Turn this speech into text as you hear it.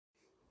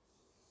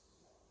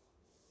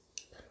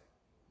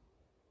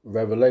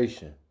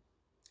Revelation,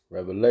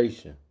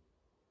 Revelation,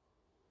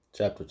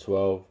 chapter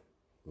 12,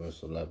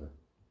 verse 11.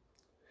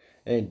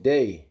 And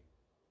they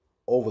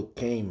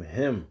overcame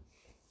him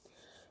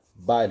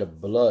by the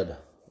blood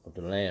of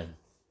the Lamb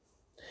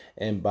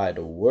and by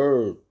the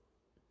word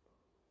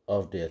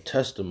of their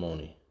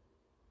testimony,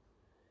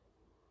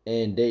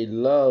 and they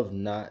loved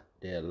not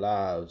their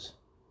lives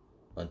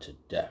unto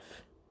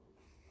death.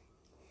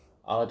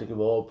 I like to give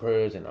all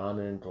praise and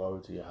honor and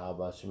glory to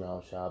Yahweh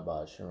Shemel Shah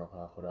by Shem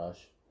HaKodash,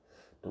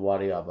 the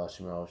Wadi Abba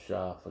Shemel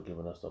Shah, for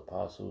giving us the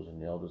apostles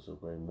and the elders of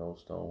Great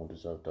Millstone who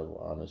deserve double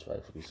honors,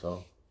 rightfully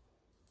so.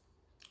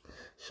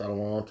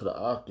 Shalom to the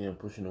Akim,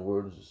 pushing the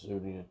word of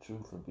sincerity and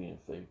truth and being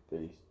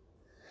faith-based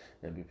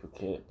and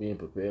being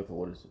prepared for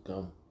what is to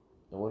come.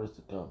 And what is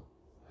to come?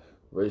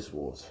 Race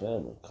wars,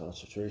 famine,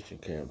 concentration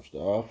camps, the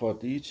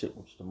Al-Fatih chip,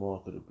 which is the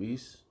mark of the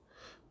beast,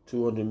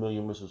 200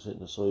 million missiles hitting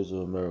the soils of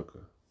America.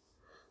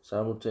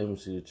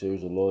 Simultaneously, the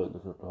chariots of the Lord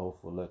lift up the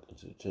hopeful elect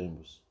into the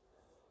chambers.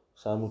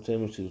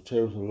 Simultaneously, the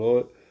chariots of the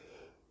Lord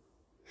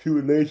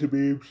shoot laser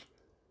beams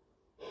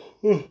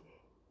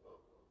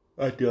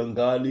at the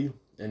ungodly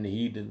and the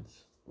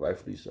heathens,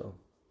 rightfully so.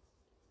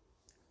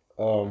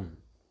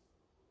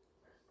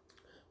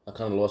 I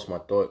kind of lost my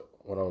thought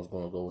when I was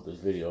going to go with this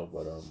video,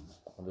 but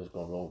I'm just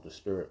going to go with the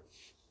spirit.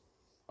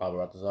 I'll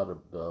rather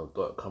the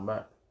thought come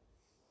back.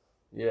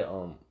 Yeah,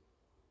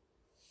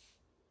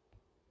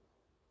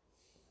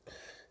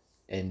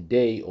 and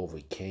they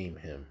overcame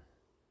him.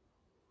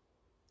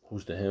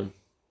 Who's the him?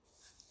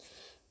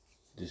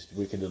 This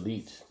wicked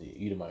elite, the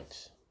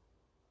Edomites.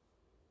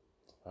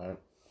 Alright?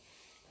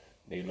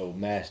 They little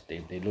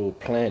they little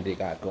plan they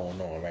got going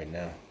on right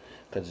now.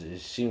 Because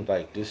it seems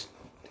like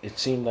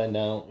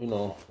now,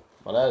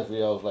 my last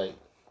video I was like,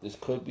 this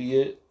could be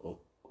it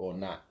or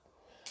not.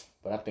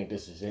 But I think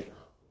this is it.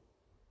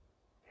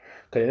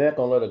 Because they're not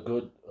going to let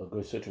a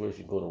good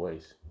situation go to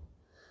waste.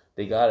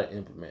 They got to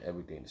implement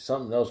everything.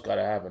 Something else got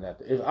to happen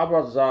after. If our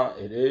brothers are,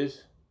 it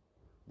is.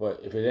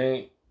 But if it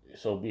ain't,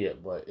 so be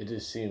it. But it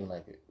just seems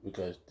like it.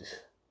 Because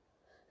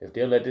if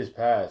they let this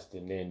pass,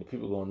 then the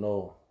people going to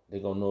know. They're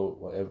going to know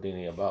what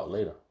everything is about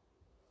later.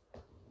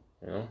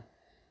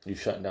 You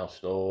shutting down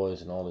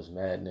stores and all this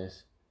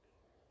madness.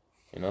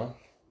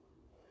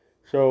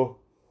 So,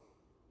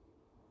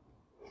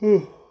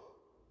 and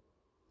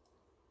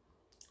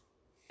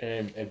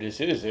if this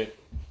is it,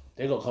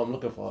 they're going to come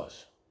looking for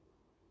us.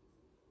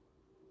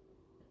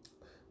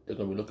 They're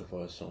going to be looking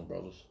for us soon,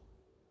 brothers.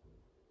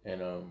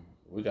 And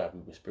we got to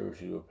be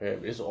spiritually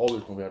prepared. It's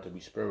always going to have to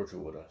be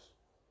spiritual with us.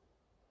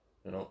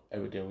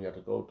 Everything we have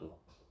to go through.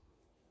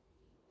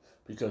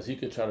 Because he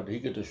could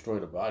destroy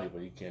the body,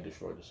 but he can't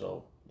destroy the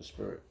soul, the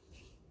spirit.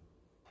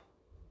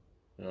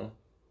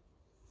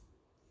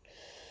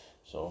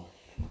 So,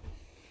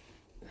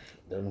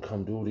 let him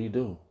come do what he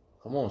do.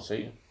 Come on,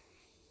 Satan.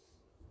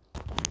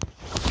 Do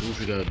what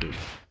you gotta do.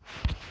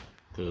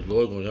 Because the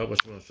Lord gonna help us,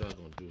 gonna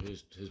do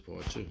his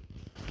part too.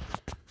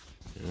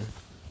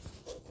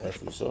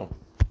 Actually so.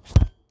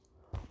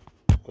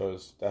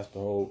 Because that's the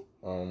whole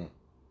I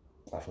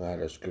forgot how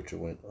that scripture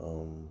went.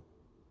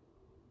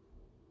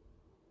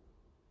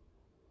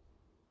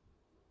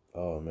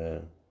 Oh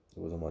man, it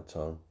was on my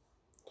tongue.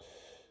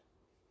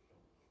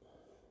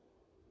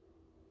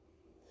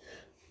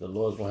 The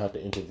Lord's gonna have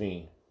to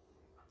intervene.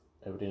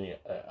 Everything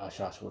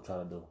Ashasha will try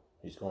to do,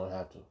 he's gonna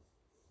have to,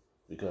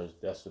 because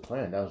that's the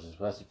plan. That's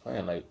the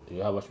plan. Like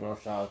Yahweh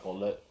Shah is gonna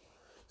let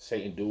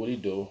Satan do what he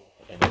do,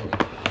 and then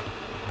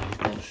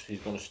he's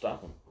gonna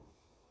stop him.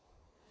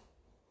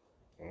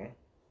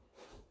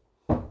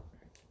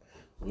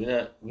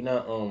 We're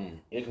not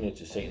ignorant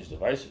to Satan's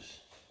devices.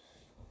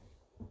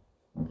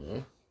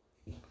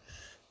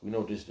 We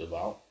know what this is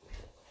about.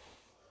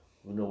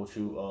 We know what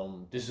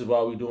this is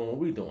why we're doing what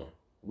we're doing.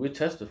 We're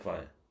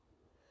testifying.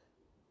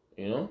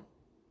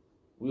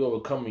 We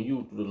overcoming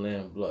you through the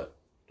Lamb's blood.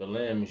 The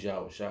Lamb is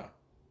Yahweh Shah.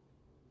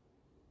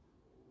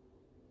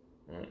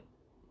 Right?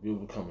 We're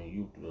overcoming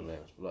you through the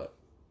Lamb's blood.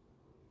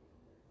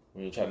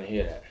 We ain't trying to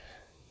hear that.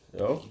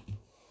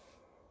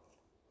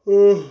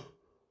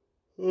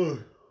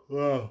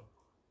 Wow.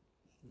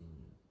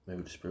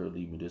 Maybe the spirit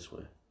lead me this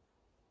way.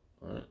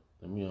 Alright?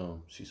 Let me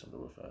see something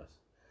real fast.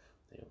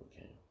 They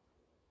overcame.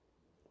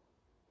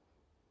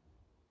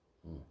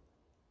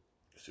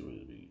 See what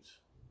it reads.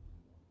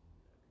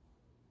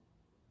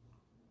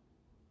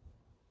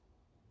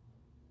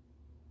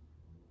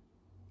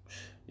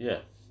 Yeah.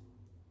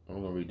 I'm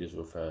going to read this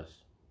real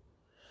fast.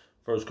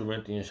 1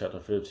 Corinthians chapter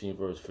 15,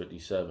 verse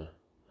 57.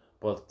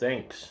 But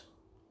thanks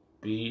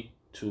be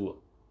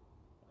to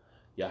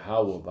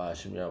Yahweh by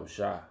Hashem Yahweh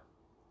Shah,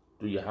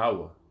 through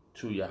Yahweh,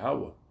 to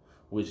Yahweh,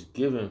 which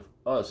giveth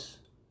us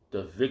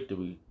the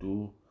victory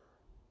through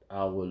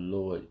our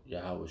Lord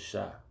Yahweh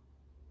Shah.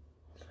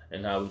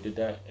 And how we did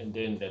that, and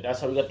then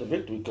that's how we got the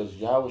victory, because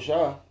Yahweh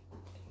Shah,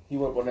 he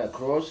went on that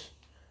cross,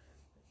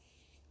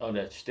 on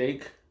that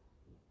stake.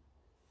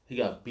 He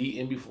got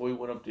beaten before he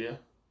went up there.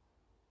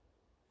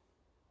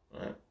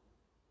 Right?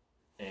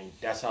 And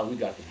that's how we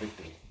got the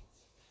victory.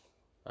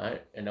 All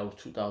right, and that was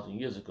 2,000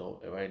 years ago.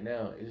 And right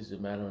now, it is a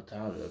matter of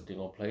time that everything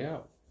gonna play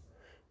out.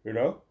 You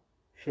know,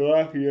 so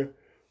I here,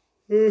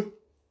 because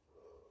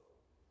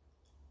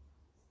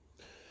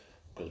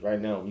right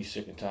now we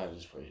sick and tired of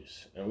this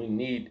place, and we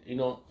need,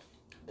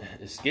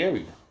 it's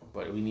scary,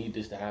 but we need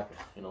this to happen.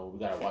 We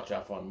gotta watch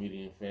out for our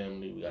immediate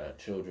family. We got our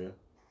children.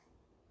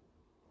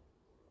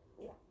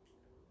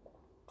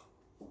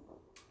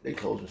 They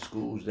closing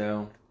schools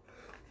down.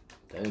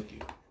 Thank you.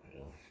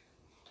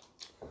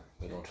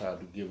 They're gonna try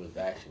to give us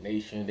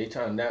vaccination. They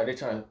trying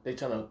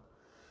to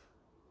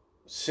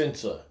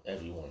censor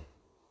everyone.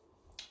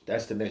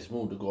 That's the next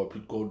move to go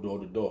door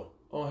to door.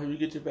 Oh, have you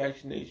get your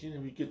vaccination?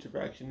 Have you get your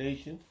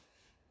vaccination?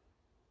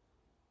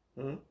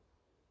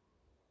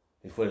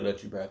 Before they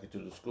let you back into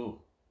the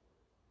school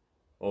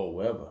or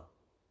wherever.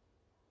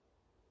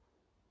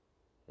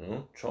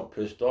 Trump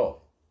pissed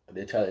off.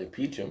 They try to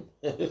impeach him.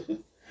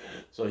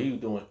 So he was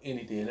doing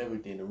anything and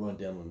everything to run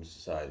down on the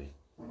society.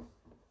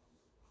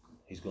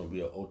 He's going to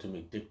be an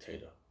ultimate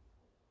dictator.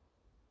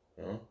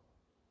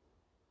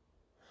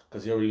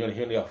 Because he only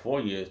got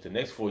 4 years. The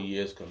next 4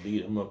 years could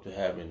lead him up to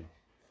having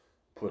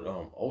put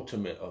an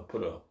ultimate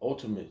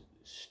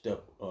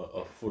step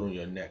a foot on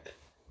your neck.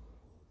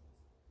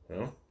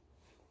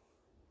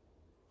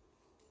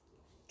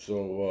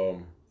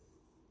 So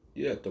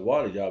the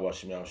water Yahweh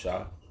Shemal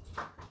Shah.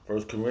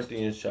 1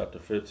 Corinthians chapter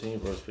 15,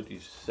 verse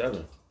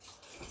 57.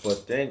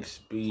 But thanks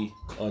be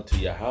unto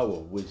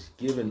Yahweh, which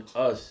given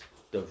us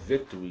the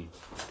victory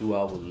through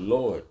our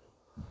Lord,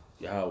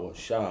 Yahweh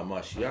Shah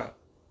Mashiach.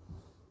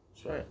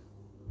 That's right.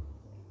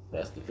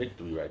 That's the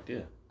victory right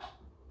there.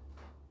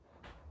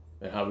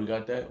 And how we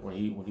got that? When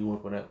he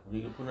went on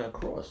that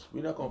cross.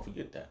 We're not gonna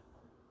forget that.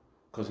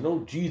 Because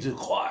no Jesus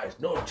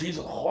Christ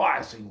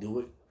ain't do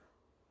it.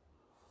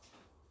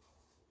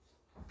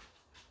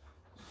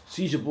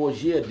 Caesar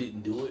Borgia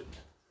didn't do it.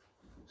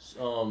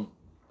 How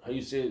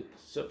you say it?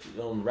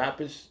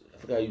 Rapist? I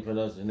forgot how you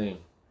pronounce his name.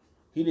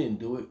 He didn't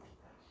do it.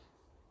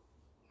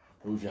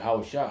 It was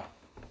Yahweh Shah.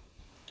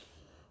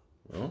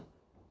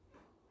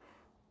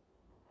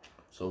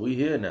 So we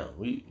here now.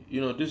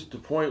 This is the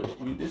point.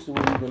 This is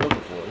what we've been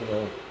looking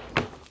for.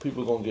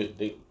 People gonna get.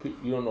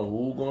 You don't know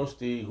who gonna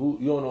stay. You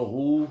don't know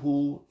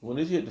who. When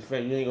this hit the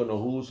fan, you ain't gonna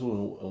know who's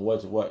who and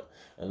what's what,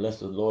 unless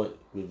the Lord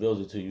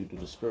reveals it to you through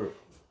the Spirit.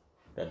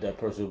 That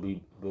person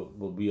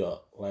will be a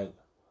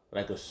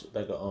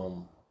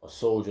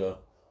soldier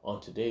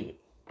unto David,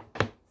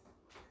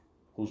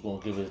 who's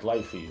gonna give his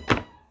life for you,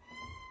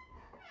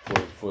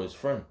 for his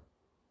friend,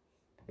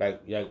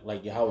 like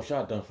Yahweh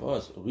Shah done for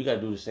us. We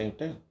gotta do the same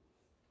thing.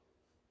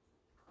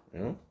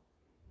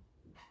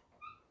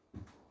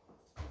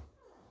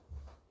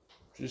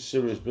 Just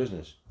serious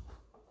business.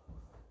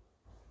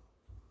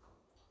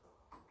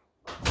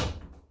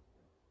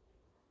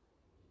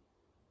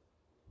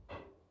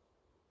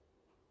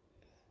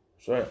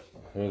 That's right.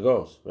 Here it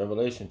goes.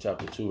 Revelation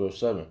chapter 2, verse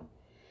 7.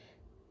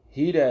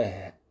 He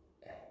that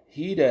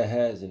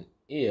has an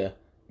ear,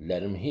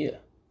 let him hear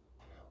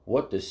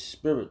what the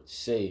Spirit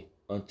say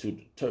unto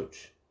the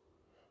church.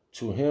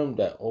 To him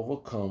that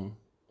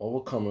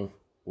overcometh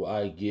will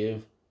I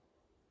give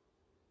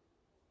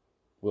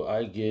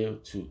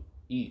to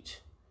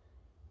eat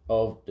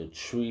of the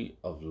tree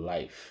of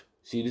life.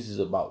 See, this is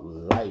about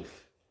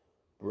life,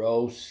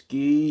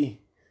 broski.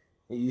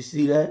 You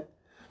see that?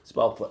 It's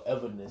about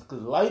foreverness.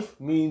 Because life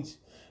means,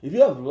 if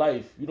you have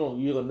life,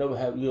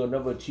 you'll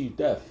never achieve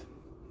death.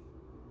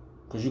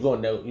 Because you're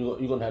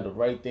gonna have the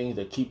right things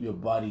that keep your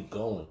body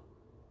going.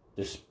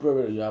 The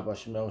spirit of Yahweh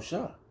Shemal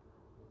Shah.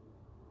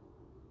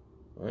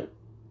 Right?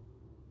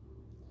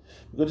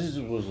 Because this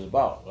is what it's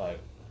about. Like,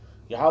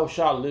 Yahweh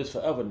Shah lives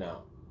forever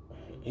now.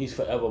 He's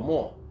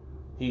forevermore.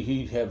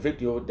 He had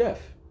victory over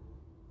death.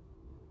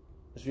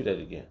 Let's read that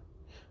again.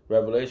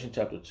 Revelation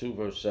chapter 2,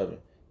 verse 7.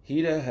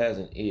 He that has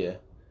an ear,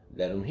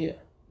 let him hear.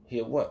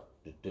 Hear what?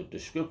 The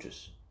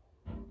scriptures.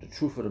 The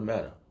truth of the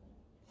matter.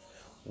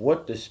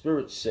 What the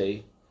Spirit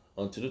say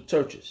unto the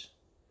churches.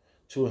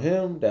 To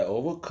him that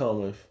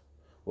overcometh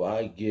will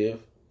I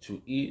give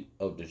to eat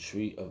of the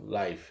tree of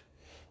life.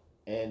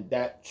 And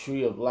that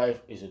tree of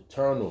life is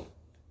eternal,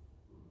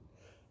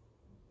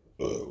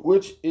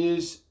 which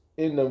is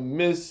in the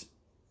midst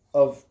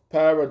of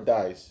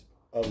paradise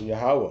of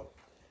Yahweh.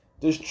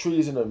 This tree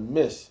is in the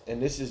midst,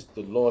 and this is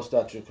the law,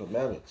 statute, and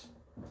commandments.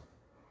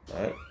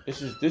 All right?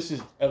 This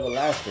is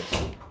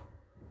everlasting.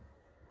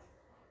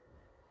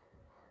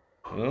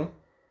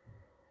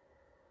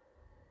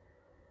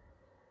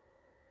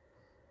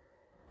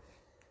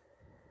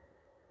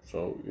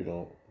 So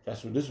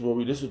that's the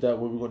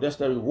reward. That's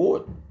the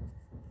reward.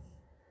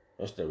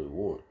 That's the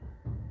reward.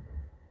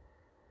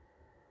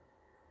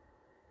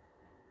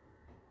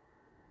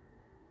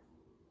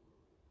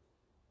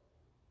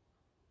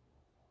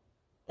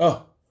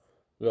 Oh,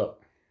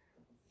 look.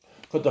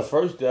 Because the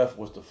first death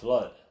was the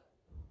flood.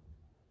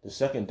 The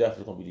second death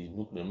is going to be these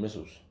nuclear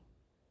missiles.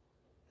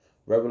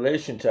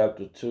 Revelation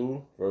chapter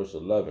 2, verse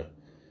 11.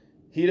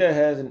 He that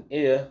has an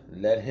ear,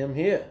 let him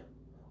hear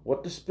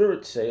what the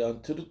Spirit say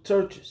unto the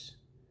churches.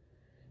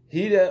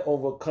 He that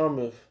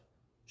overcometh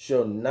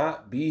shall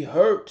not be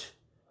hurt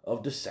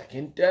of the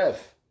second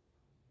death.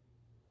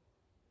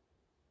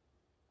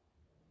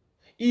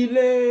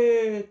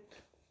 Elect.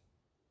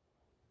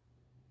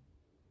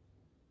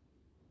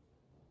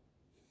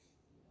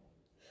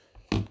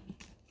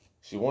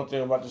 See, one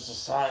thing about the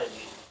society,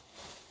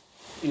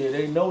 yeah,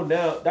 they know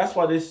now. That's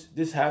why this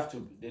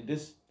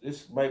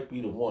might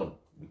be the one,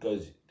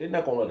 because they're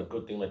not gonna let a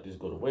good thing like this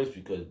go to waste,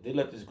 because they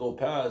let this go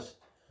past,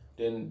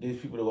 then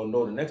these people are gonna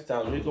know the next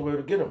time they ain't gonna be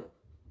able to get them.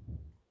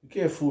 You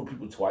can't fool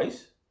people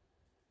twice.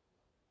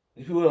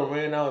 These people that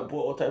ran out and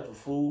bought all types of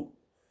food.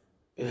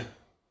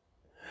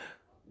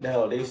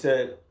 Now they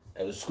said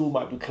that the school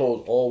might be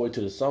closed all the way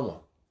to the summer.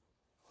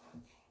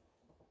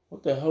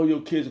 What the hell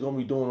your kids gonna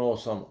be doing all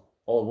summer,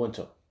 all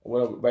winter, or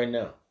whatever? Right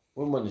now,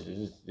 what month is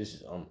this? This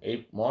is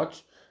April,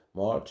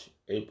 March,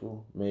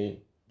 April,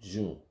 May,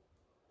 June.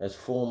 That's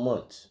 4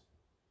 months,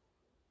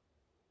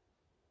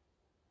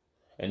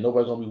 and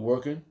nobody gonna be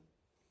working.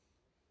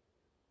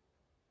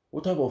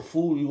 What type of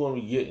food you gonna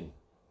be getting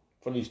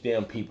from these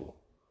damn people?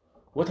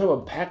 What type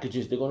of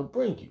packages they're gonna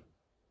bring you?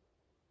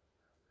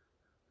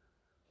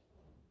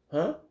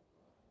 Huh?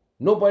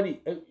 Nobody,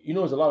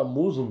 there's a lot of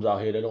Muslims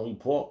out here that don't eat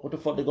pork. What the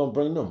fuck they gonna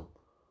bring them?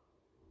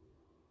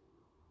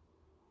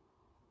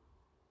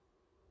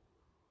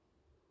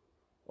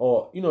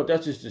 Or,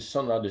 that's just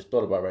something I just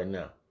thought about right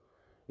now.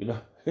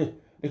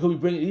 They could be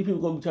bringing, these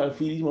people gonna be trying to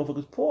feed these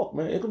motherfuckers pork,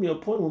 man. It could be a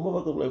point where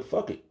motherfuckers be like,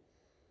 fuck it.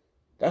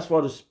 That's why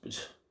the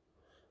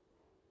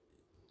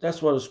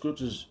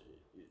scriptures,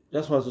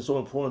 that's why it's so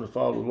important to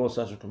follow the Lord's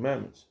statutes and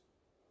commandments.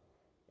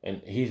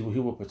 And he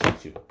will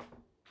protect you.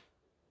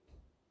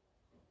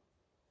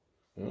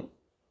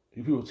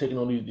 You people taking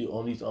on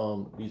these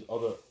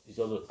other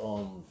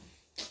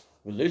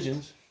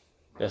religions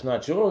that's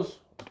not yours.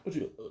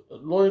 The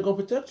Lord ain't gonna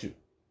protect you.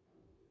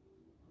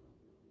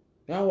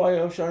 Yahweh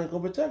El Shaddai ain't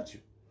gonna protect you.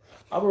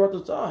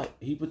 Abaratazah,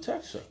 he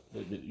protects her.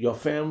 Your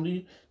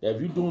family, that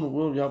if you're doing the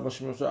will of Yahweh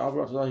Shem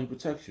Abaratazah, he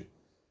protects you.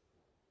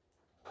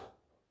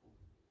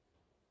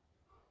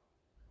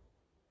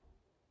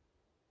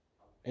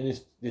 And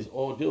it's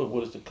all deal with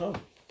what is to come.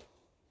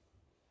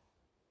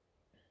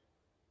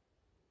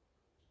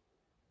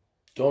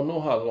 Don't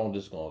know how long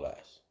this is gonna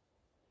last.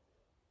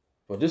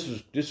 But this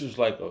was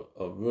like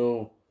a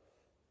little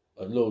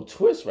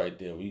twist right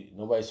there.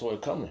 Nobody saw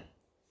it coming.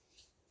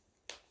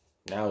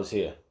 Now it's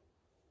here.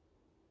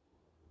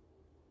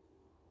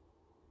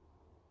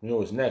 You know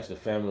what's next? The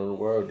family of the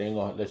world. They ain't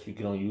gonna let you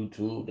get on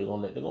YouTube. They're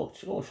gonna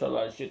shut a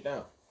lot of shit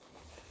down.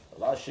 A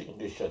lot of shit gonna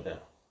get shut down.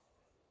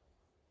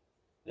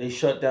 They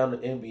shut down the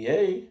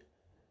NBA,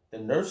 the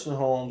nursing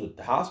homes,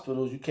 the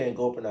hospitals. You can't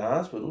go up in the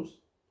hospitals.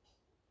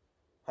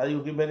 How you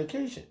gonna get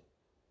medication?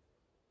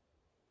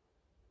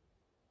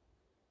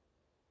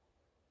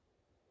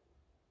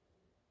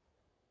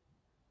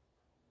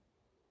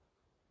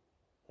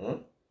 Huh?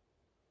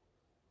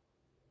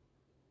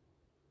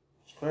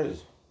 It's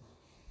crazy.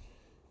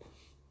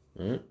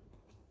 Huh?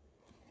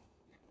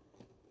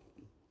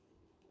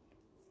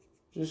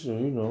 Just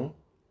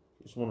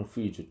just want to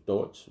feed your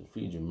thoughts,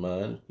 feed your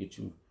mind, get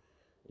you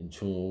in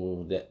tune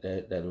with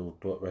that little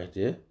thought right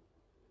there.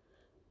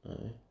 All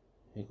right,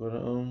 here go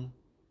to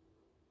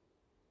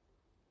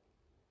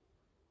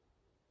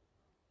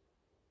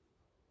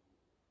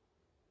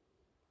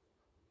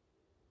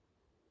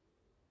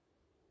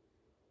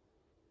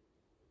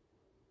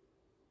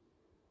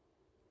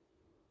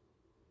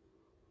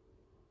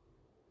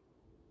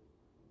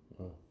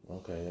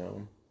okay,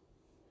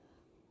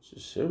 this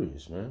is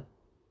serious, man.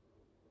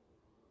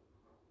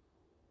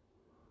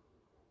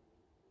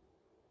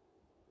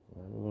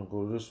 We're gonna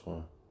go to this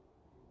one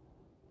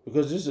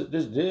because there's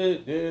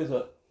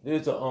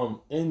a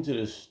end to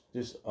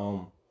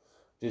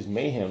this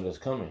mayhem that's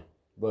coming,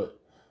 but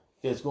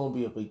there's gonna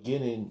be a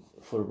beginning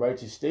for the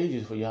righteous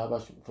stages for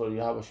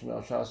Yahweh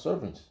Shema Shah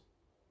servants.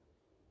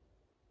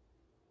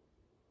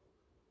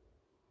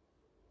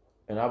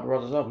 And our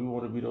brothers up, we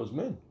want to be those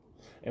men.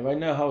 And right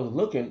now, how it's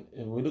looking,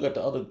 if we look at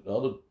the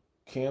other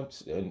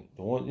camps, and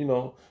the one,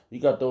 you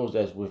got those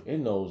that's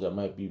within those that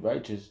might be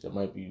righteous, that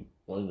might be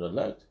one of the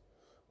elect,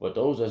 but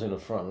those that's in the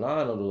front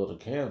line of those other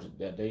camps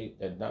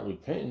that not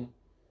repenting,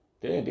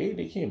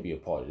 they can't be a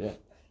part of that.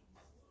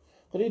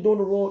 Cause they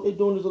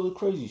doing this other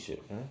crazy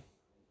shit, man.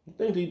 The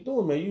things they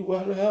doing, man,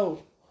 what the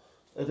hell?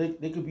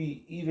 They could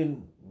be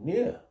even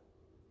near.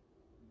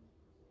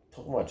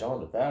 Talking about John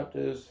the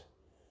Baptist,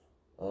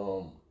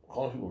 calling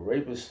people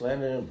rapists,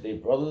 slandering their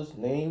brothers'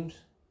 names.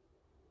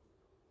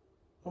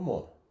 Come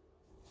on.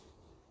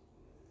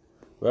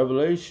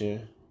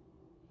 Revelation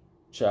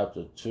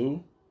chapter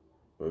 2,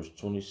 verse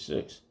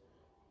 26.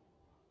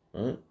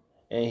 Right?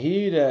 And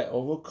he that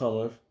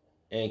overcometh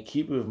and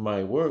keepeth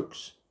my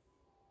works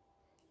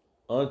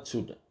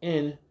unto the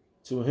end,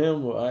 to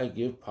him will I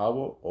give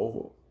power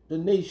over the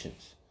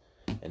nations.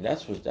 And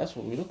that's what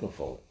we're looking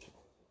for.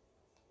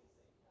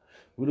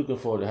 We're looking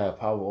for to have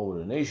power over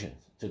the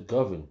nations, to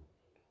govern,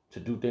 to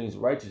do things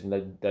righteous. And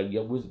like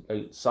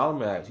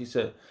Solomon asked, he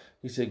said,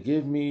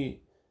 give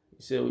me,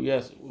 he said, well,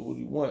 yes, what do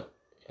you want?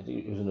 I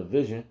think it was in a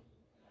vision.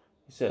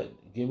 He said,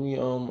 "Give me I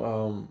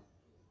don't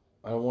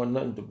want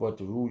nothing but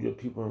to rule your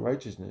people in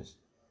righteousness,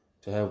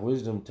 to have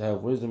wisdom,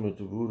 and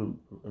to rule them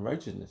in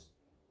righteousness."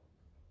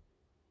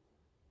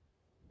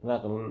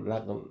 Not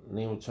gonna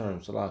name a term,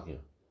 Salakia.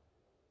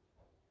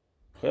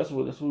 That's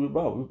what we're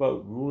about. We're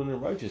about ruling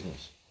in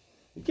righteousness.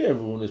 You can't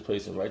rule in this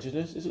place in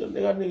righteousness.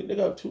 They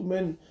got two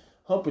men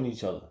humping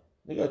each other.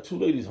 They got two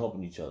ladies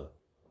humping each other.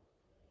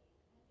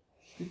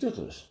 It's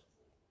ridiculous.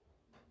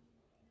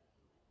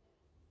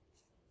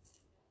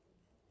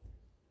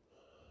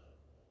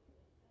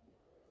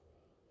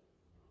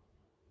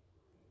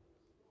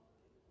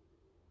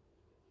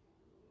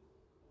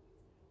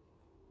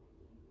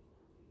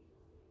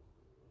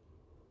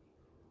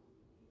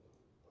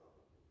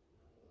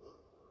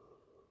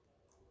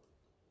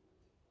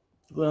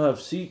 We're gonna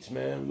have seats,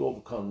 man. We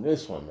overcome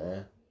this one,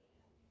 man.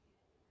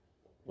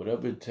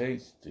 Whatever it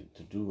takes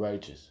to do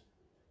righteous.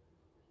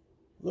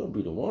 We're gonna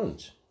be the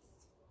ones.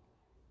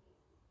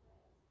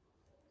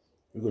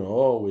 We're gonna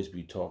always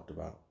be talked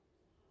about.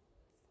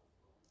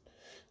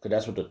 Cause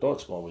that's what the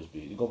thoughts gonna always be.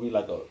 It's gonna be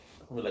like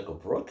a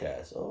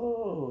broadcast.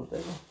 Oh,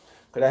 cause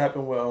that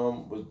happened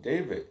with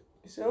David.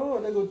 He said,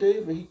 "Oh, there go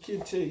David. He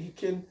killed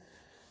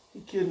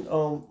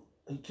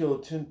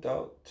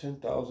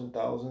 10,000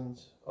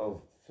 thousands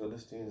of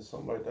Philistines,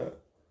 something like that."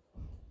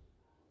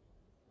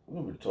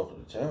 We're gonna be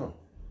talking to town.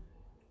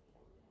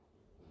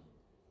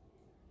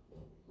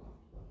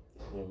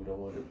 Yeah, we don't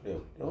want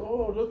to.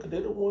 Oh, look,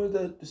 they're the ones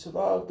that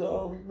survived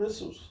the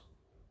missiles.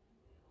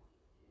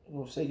 They're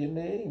gonna say your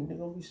name. They're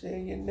gonna be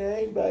saying your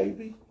name,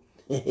 baby.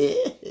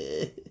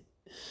 It's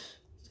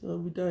gonna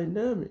be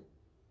dynamic.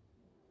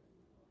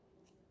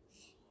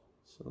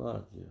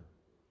 Salakia.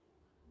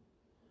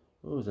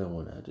 What was that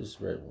one? I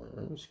just read one.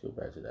 Let me just go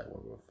back to that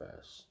one real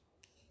fast.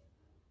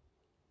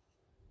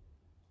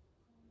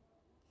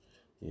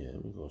 Yeah,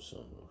 let me go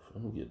something.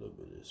 Let me get a little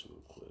bit of this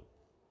real quick.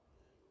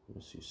 Let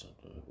me see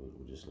something.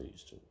 What this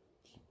leads to.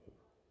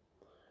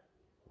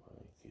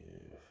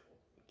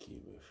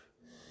 Keep it.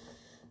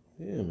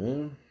 Yeah,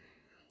 man.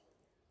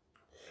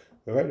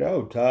 Right now,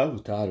 I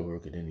was tired of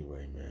working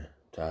anyway, man.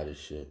 Tired of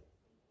shit.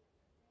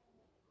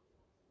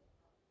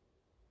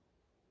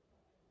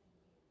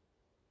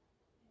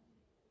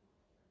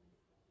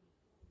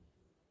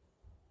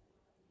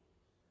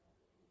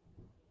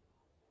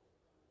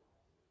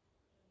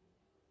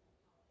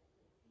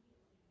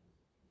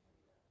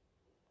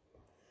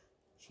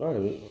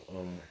 Sorry,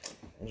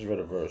 I just read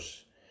a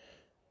verse.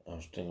 I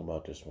was thinking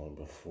about this one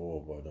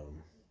before, but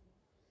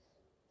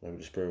maybe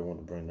the spirit wanted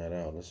to bring that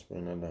out. Let's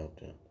bring that out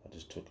then. I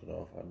just took it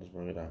off. I just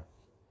bring it out.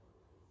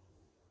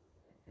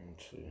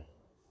 Let's see.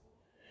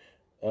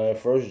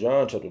 1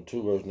 John chapter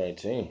 2, verse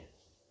 19.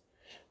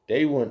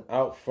 They went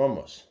out from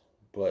us,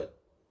 but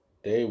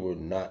they were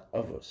not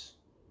of us.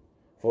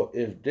 For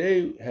if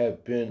they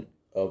had been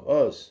of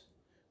us,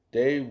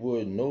 they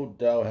would no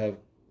doubt have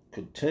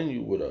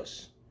continued with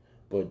us.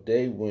 But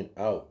they went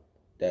out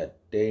that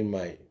they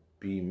might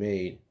be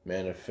made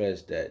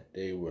manifest that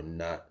they were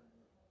not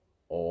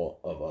all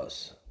of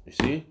us. You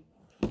see?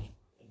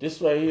 This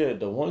right here,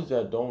 the ones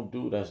that don't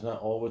do, that's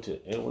not all the way to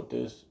the end with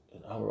this,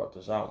 and I brought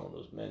this out on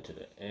those men to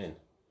the end.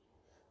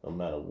 No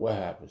matter what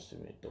happens to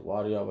me, the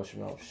water y'all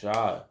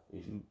shy.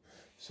 If you,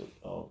 if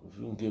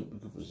you you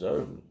can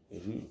preserve me.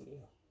 If you,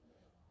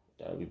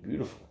 that'd be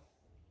beautiful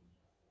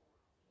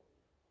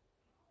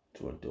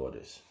to endure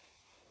this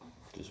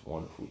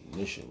wonderful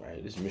mission,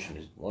 right? This mission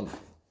is wonderful.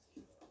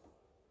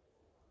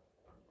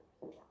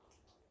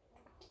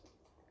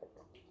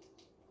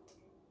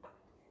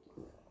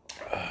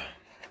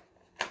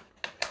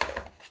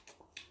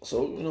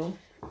 So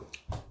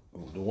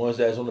the ones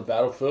that's on the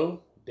battlefield,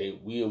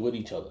 we are with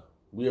each other.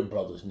 We are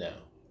brothers now,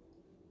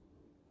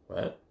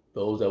 right?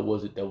 Those that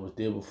was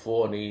there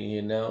before and they ain't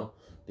here now,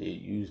 they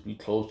used to be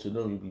close to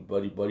them. You be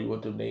buddy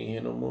with them. They ain't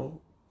here no more.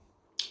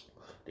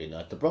 They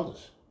not the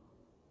brothers.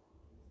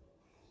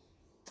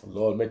 The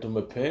Lord make them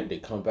repent. They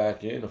come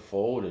back in the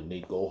fold and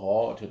they go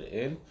hard to the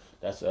end.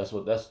 That's Yahweh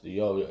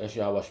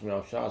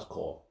Shemiah Shah's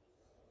call.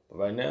 But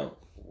right now,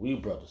 we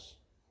brothers.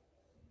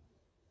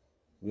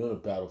 We on the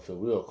battlefield.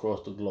 We are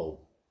across the globe.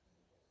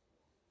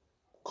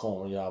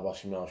 Calling Yahweh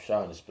Shemiah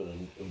Shah in the spirit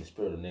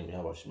of the name of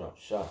Yahweh Shemiah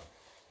Shah.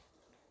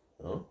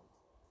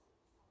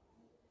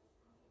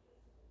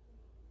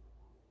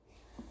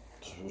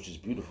 Which is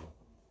beautiful.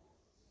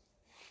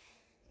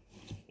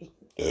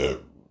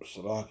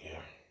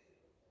 Salakia.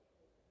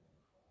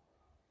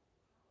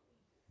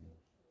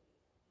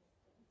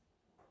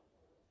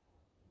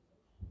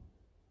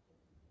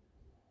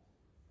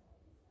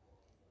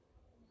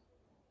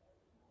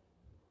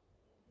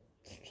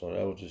 So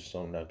that was just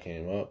something that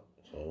came up.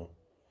 So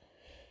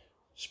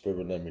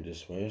Spirit led me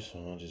this way,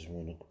 so I just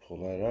want to pull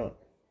that out.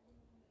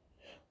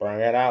 Bring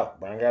it out.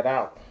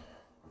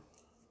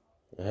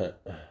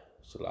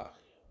 Salakia.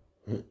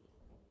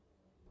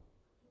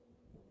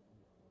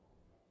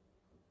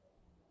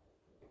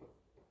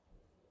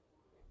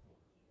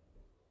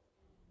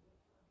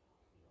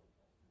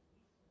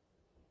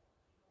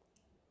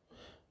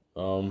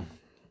 um,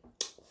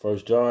 1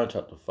 John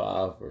chapter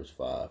 5, verse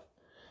 5.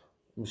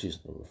 Let me see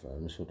some number 5.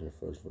 Let me see what the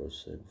first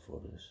verse said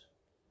before this.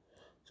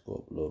 Let's go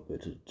up a little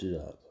bit to the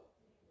top.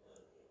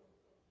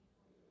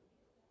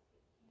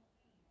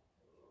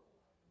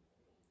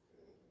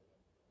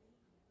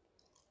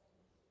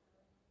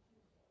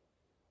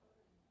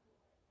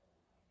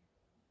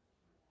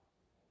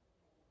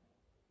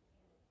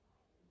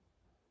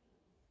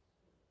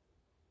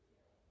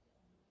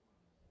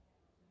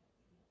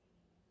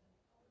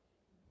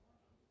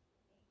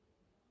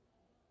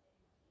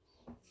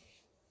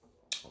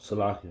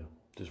 Salakia.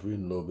 Just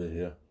reading a little bit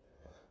here.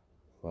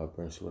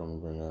 Before I see what I'm gonna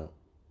bring out.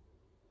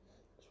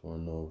 Just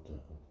wanna know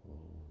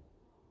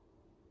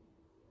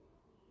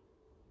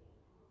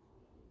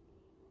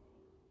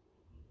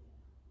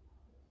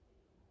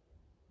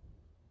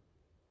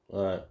what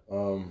Alright,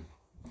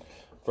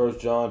 1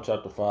 John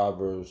chapter 5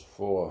 verse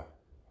 4.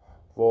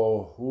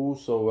 For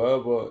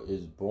whosoever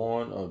is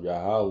born of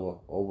Yahweh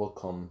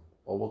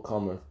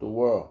overcometh the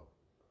world.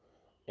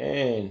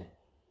 And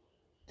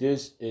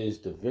this is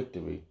the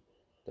victory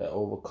that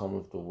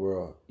overcometh the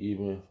world,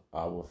 even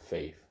our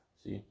faith.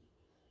 See?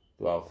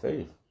 Through our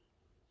faith.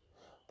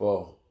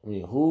 But,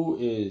 who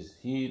is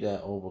he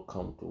that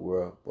overcometh the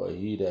world, but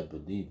he that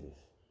believeth?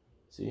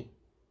 See?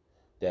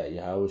 That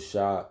Yahweh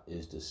Shah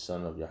is the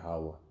son of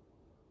Yahweh.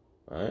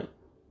 Alright?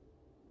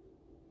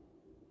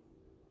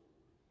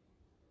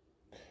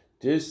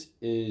 This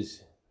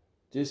is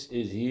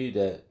he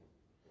that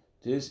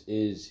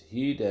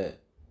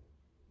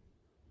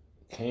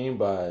came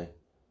by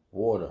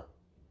water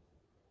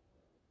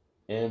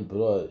and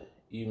blood,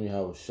 even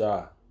Yahweh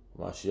Shah,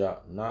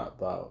 Mashiach, not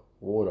by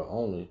water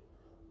only,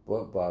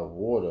 but by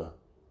water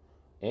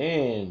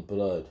and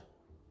blood.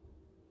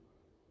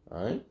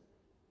 Alright?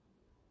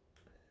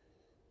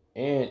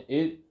 And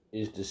it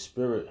is the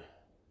Spirit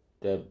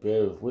that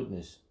beareth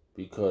witness,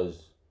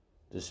 because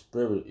the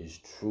Spirit is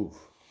truth.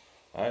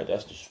 Alright,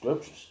 that's the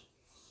scriptures.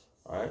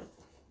 Alright.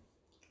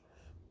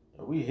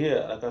 We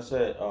here, like I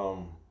said,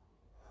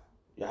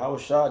 Yahweh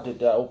Shah did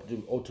that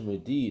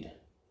ultimate deed.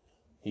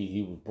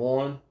 He was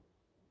born,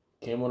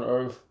 came on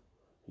earth,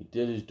 he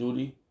did his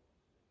duty,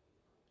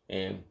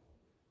 and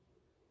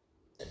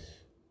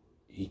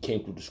he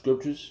came through the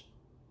scriptures.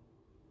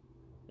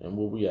 And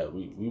where we at?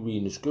 We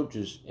reading the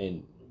scriptures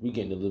and we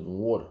getting the living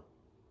water.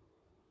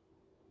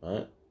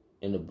 Right?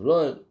 And the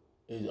blood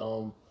is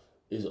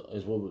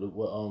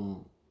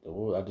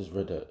what I just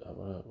read that.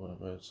 What I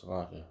read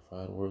Salaka. If I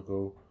had a word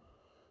go,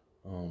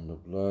 the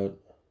blood.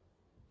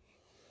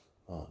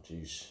 Oh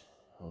jeez.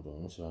 Hold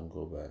on, let's see if I can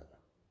go back.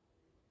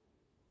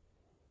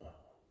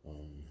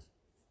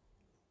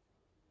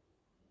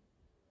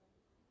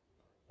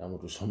 I'm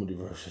gonna do so many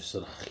verses,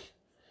 Salaki.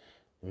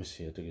 Let me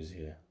see, I think it's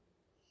here.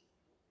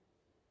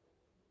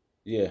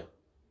 Yeah.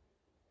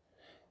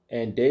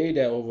 And they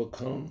that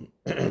overcome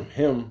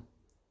him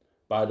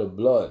by the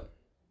blood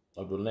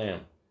of the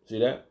Lamb. See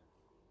that?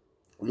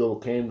 We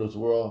overcame this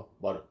world,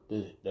 but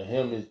the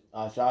him is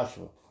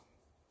Ashashua.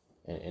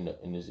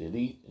 And his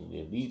elite, and the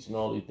elites and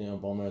all these damn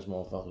bum ass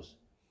motherfuckers.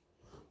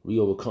 We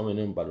overcoming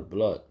them by the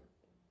blood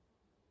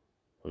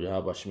of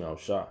Yahweh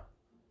Shah,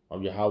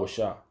 of Yahweh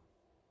Shah.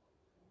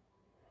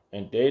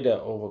 And they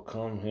that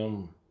overcome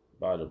him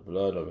by the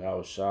blood of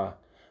Yahweh Shah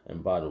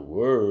and by the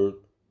word,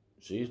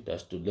 see,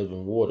 that's the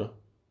living water,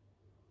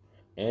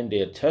 and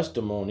their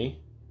testimony,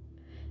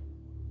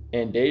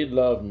 and they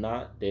love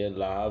not their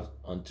lives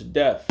unto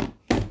death.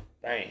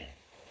 Bang.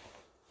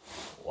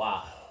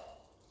 Wow.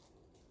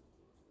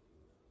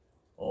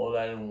 All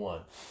that in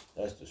one.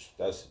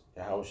 That's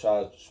Yahweh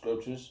Shah's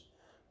scriptures.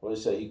 What it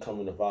say? He come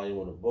in the volume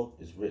of the book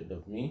is written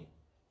of me.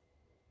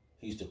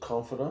 He's the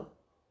comforter.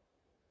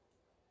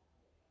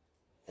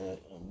 And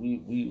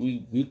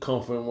we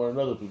comforting one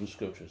another through the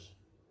scriptures.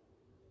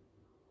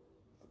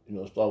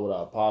 Start with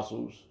our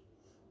apostles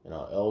and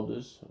our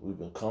elders. We've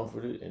been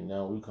comforted, and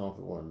now we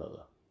comfort one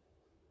another.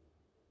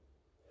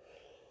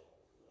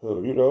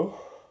 So,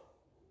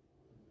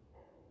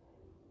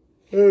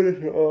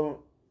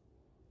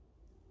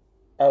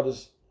 I'll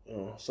just,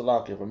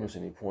 Salaki if I miss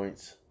any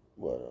points,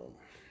 but,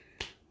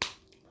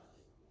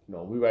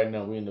 we right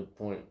now, we're in the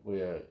point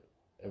where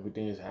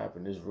everything is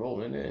happening. It's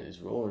rolling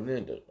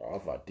in. The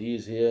Alpha D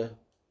is here.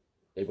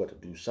 They got to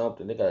do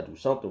something. They got to do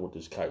something with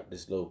this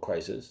little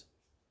crisis.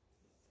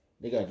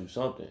 They got to do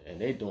something, and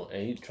they doing.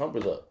 And Trump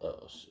is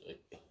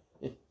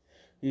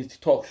he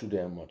talks too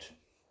damn much,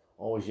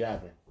 always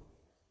yapping.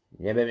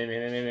 Yeah, you're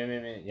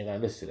gonna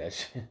listen to that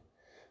shit.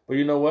 But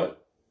you know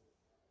what?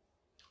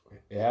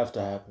 It has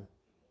to happen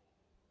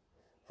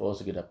for us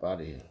to get up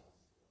out of here.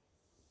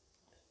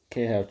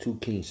 Can't have two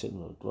kings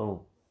sitting on the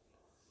throne.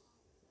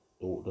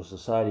 The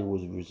society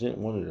was resent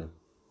one of them.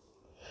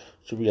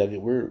 So we gotta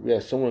get word.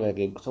 Someone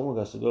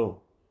got to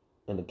go,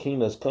 and the king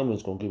that's coming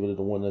is gonna give it to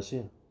the one that's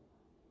here.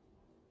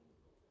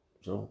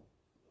 So,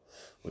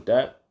 with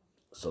that,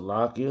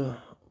 Salakia,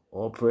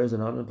 all praise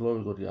and honor and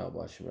glory go to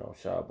Yahweh Shemel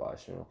Shah,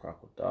 Shemel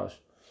Kakodash,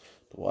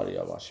 the Wadi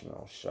Yahweh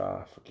Shemel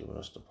Shah, for giving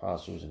us the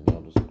apostles and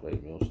elders of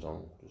great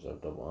millstone,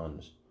 deserve double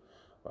honors,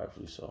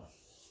 rightfully so.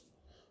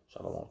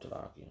 Shalom to the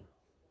Akim.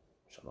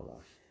 Shalom.